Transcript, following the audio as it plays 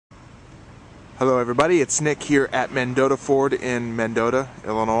Hello everybody, it's Nick here at Mendota Ford in Mendota,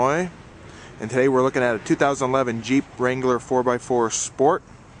 Illinois. And today we're looking at a 2011 Jeep Wrangler 4x4 Sport.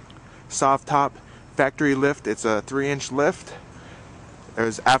 Soft top, factory lift. It's a 3-inch lift.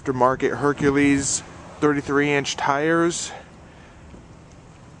 There's aftermarket Hercules 33-inch tires.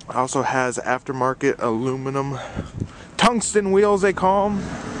 Also has aftermarket aluminum tungsten wheels, they call them.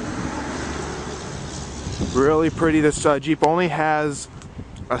 Really pretty. This Jeep only has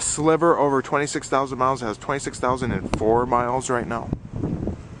a sliver over 26,000 miles. It has 26,004 miles right now.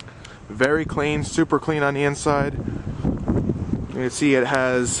 Very clean, super clean on the inside. You can see it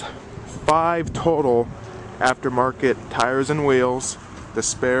has 5 total aftermarket tires and wheels. The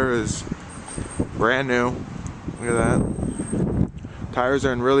spare is brand new. Look at that. Tires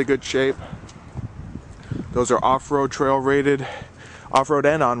are in really good shape. Those are off-road, trail rated, off-road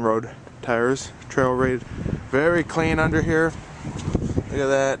and on-road tires, trail rated. Very clean under here. Look at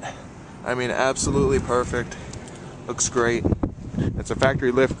that. I mean, absolutely perfect. Looks great. It's a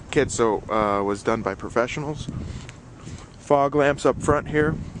factory lift kit, so was done by professionals. Fog lamps up front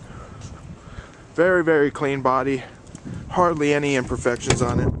here. Very, very clean body. Hardly any imperfections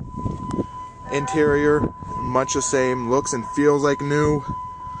on it. Interior, much the same. Looks and feels like new.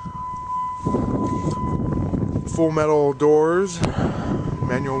 Full metal doors.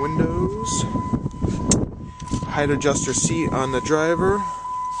 Manual windows. Height adjuster seat on the driver.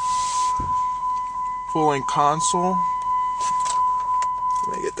 Full length console.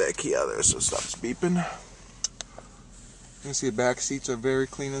 Let me get that key out of there so it stops beeping. You can see the back seats are very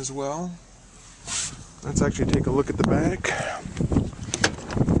clean as well. Let's actually take a look at the back.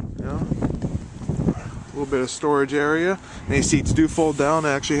 Yeah. A little bit of storage area. And these seats do fold down.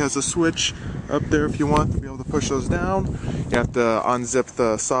 It actually has a switch up there if you want to be able to push those down. You have to unzip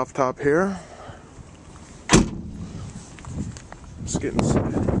the soft top here. Let's get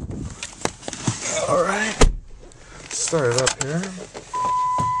inside. Alright. Start it up here.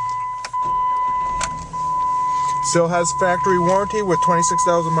 Still has factory warranty with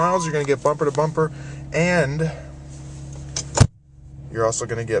 26,000 miles. You're going to get bumper to bumper, and you're also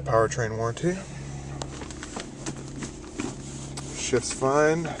going to get powertrain warranty. Shifts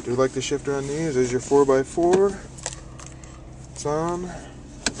fine. I do like the shifter on these. There's your 4x4. It's on.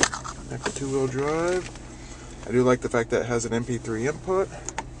 Back to 2-wheel drive. I do like the fact that it has an MP3 input.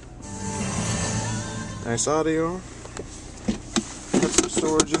 Nice audio. Put some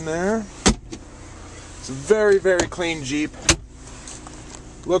storage in there. It's a very, very clean Jeep.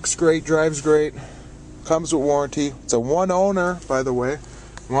 Looks great, drives great. Comes with warranty. It's a 1 owner, by the way.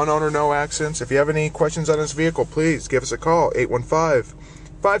 1 owner, no accidents. If you have any questions on this vehicle, please give us a call,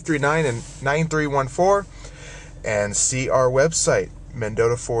 815-539-9314, and see our website,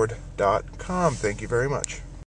 mendotaford.com. Thank you very much.